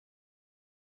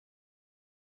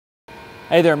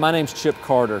Hey there, my name's Chip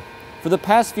Carter. For the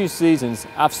past few seasons,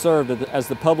 I've served as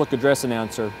the public address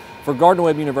announcer for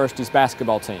Gardner-Webb University's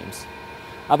basketball teams.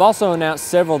 I've also announced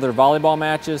several of their volleyball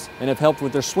matches and have helped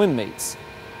with their swim meets.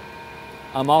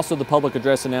 I'm also the public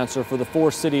address announcer for the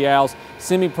Forest City Owls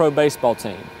semi-pro baseball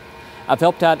team. I've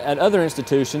helped out at other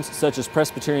institutions such as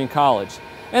Presbyterian College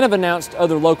and have announced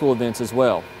other local events as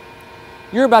well.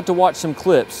 You're about to watch some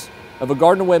clips of a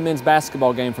Gardner-Webb men's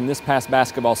basketball game from this past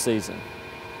basketball season.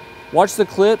 Watch the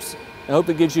clips and hope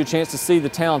it gives you a chance to see the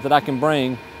talent that I can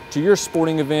bring to your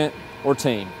sporting event or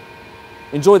team.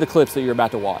 Enjoy the clips that you're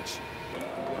about to watch.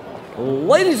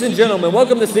 Ladies and gentlemen,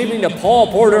 welcome this evening to Paul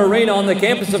Porter Arena on the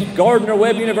campus of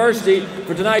Gardner-Webb University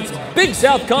for tonight's Big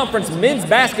South Conference men's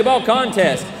basketball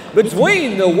contest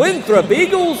between the Winthrop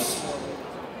Eagles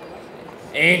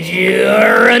and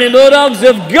your Running Bulldogs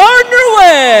of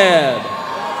Gardner-Webb.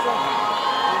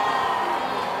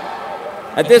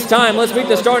 At this time, let's meet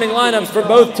the starting lineups for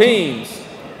both teams.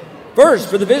 First,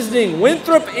 for the visiting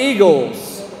Winthrop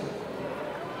Eagles,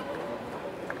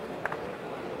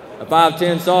 a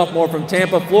 5'10" sophomore from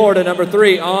Tampa, Florida, number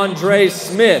 3, Andre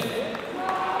Smith.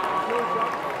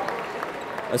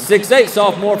 A 6'8"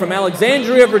 sophomore from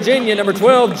Alexandria, Virginia, number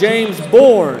 12, James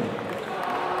Bourne.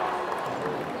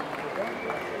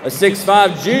 A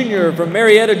 6'5" junior from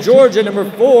Marietta, Georgia, number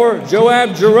 4,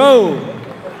 Joab Jerome.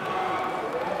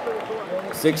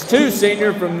 6'2"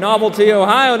 senior from Novelty,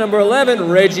 Ohio, number 11,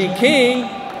 Reggie King.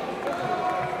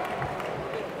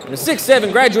 And a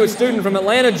 6'7" graduate student from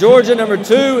Atlanta, Georgia, number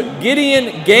 2,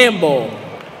 Gideon Gamble.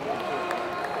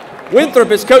 Winthrop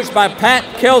is coached by Pat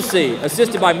Kelsey,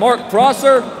 assisted by Mark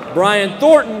Prosser, Brian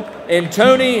Thornton, and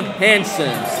Tony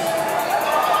Hansen.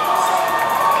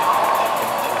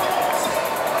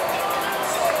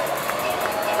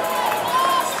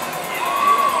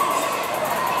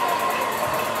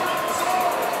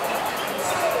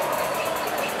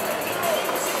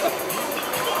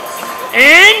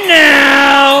 And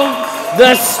now,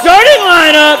 the starting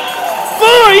lineup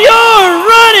for your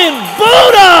Running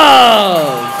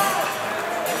Bulldogs.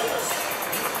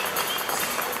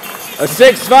 A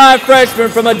 6'5" freshman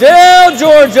from Adel,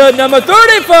 Georgia, number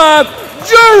 35,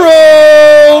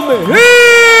 Jerome Hill.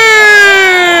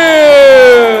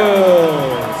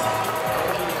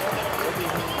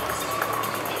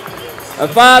 A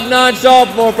 5'9"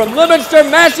 sophomore from Leominster,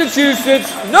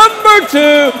 Massachusetts, number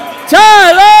 2,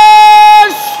 Tyler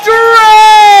Strange.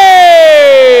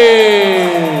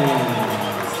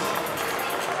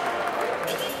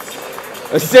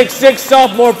 A 6'6"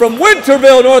 sophomore from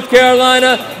Winterville, North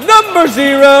Carolina, number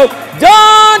 0,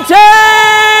 Dante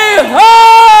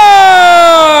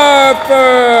Harper.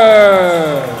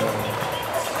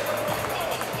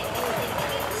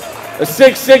 A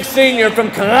 6'6" senior from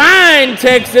Klein,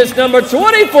 Texas, number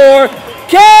 24,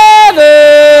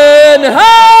 Kevin Hartley.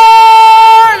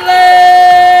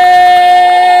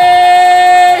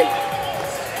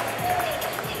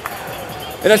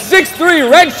 And a 6'3"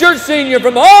 redshirt senior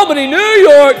from Albany, New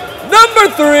York, number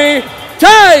 3,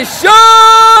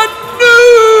 Tyshawn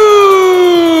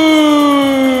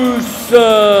Newsom.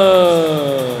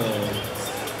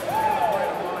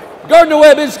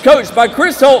 Gardner-Webb is coached by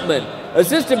Chris Holtman,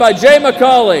 assisted by Jay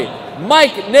McCauley,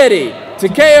 Mike Nettie,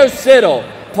 Takeo Siddle,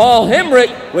 Paul Hemrick,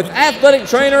 with athletic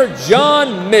trainer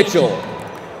John Mitchell.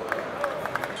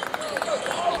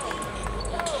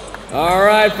 All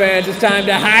right, fans, it's time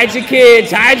to hide your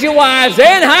kids, hide your wives,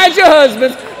 and hide your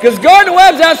husbands, because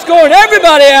Gardner-Webb's outscoring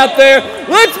everybody out there.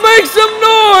 Let's make some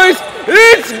noise.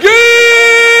 It's game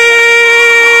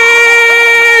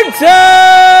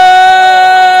time!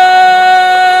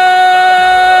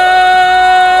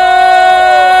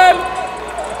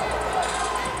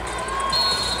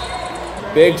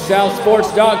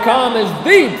 BigSouthSports.com is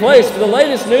the place for the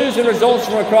latest news and results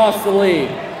from across the league.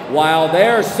 While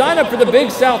there, sign up for the Big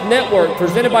South Network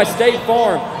presented by State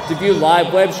Farm to view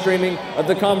live web streaming of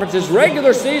the conference's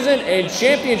regular season and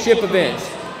championship events.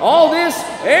 All this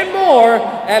and more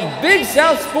at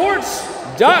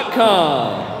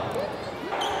BigSouthSports.com.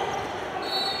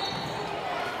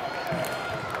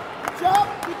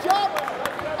 Good job.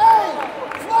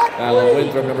 Hey, Allen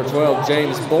Winthrop, number 12,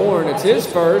 James Bourne. It's his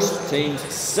first, team's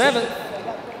 7th.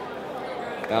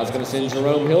 Foul's going to send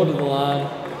Jerome Hill to the line.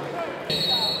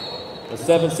 The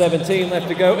 7:17 left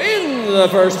to go in the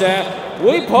first half.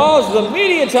 We pause the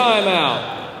media timeout.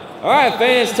 All right,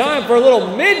 fans, time for a little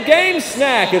mid-game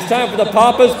snack. It's time for the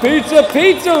Papa's Pizza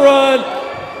Run.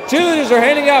 Cheerleaders are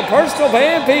handing out personal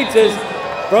pan pizzas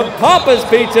from Papa's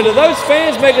Pizza to those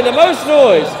fans making the most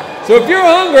noise. So if you're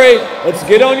hungry, let's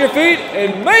get on your feet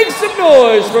and make some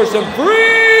noise for some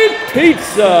free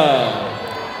pizza.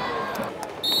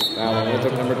 Allen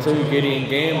took number 2, Gideon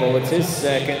Gamble. It's his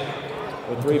second.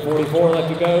 With 3:44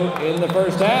 left to go in the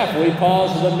first half, we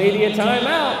pause for the media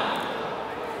timeout.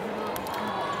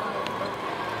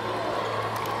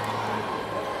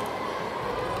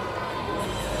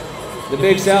 The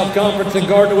Big South Conference and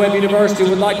Gardner-Webb University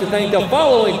would like to thank the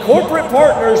following corporate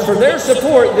partners for their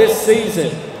support this season: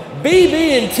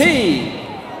 BB&T,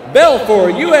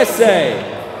 Belfour USA,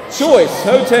 Choice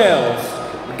Hotels,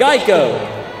 Geico,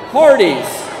 Hardee's,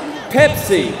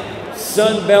 Pepsi,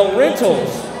 Sunbelt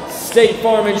Rentals, State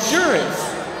Farm Insurance,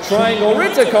 Triangle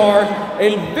Rent-A-Car,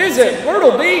 and visit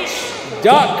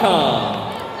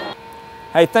MyrtleBeach.com.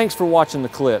 Hey, thanks for watching the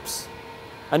clips.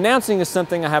 Announcing is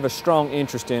something I have a strong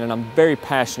interest in and I'm very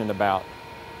passionate about.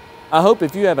 I hope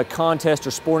if you have a contest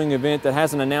or sporting event that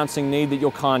has an announcing need that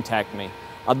you'll contact me.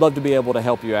 I'd love to be able to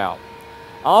help you out.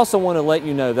 I also want to let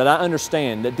you know that I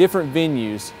understand that different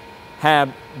venues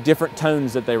have different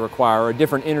tones that they require or a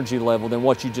different energy level than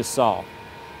what you just saw.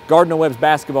 Gardner-Webb's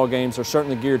basketball games are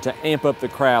certainly geared to amp up the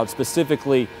crowd,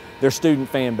 specifically their student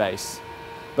fan base.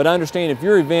 But I understand if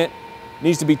your event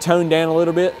needs to be toned down a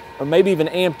little bit or maybe even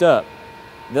amped up,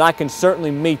 that I can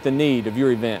certainly meet the need of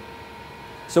your event.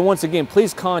 So once again,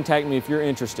 please contact me if you're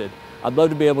interested. I'd love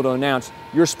to be able to announce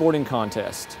your sporting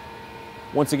contest.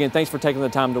 Once again, thanks for taking the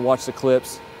time to watch the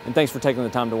clips, and thanks for taking the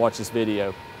time to watch this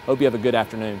video. Hope you have a good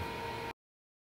afternoon.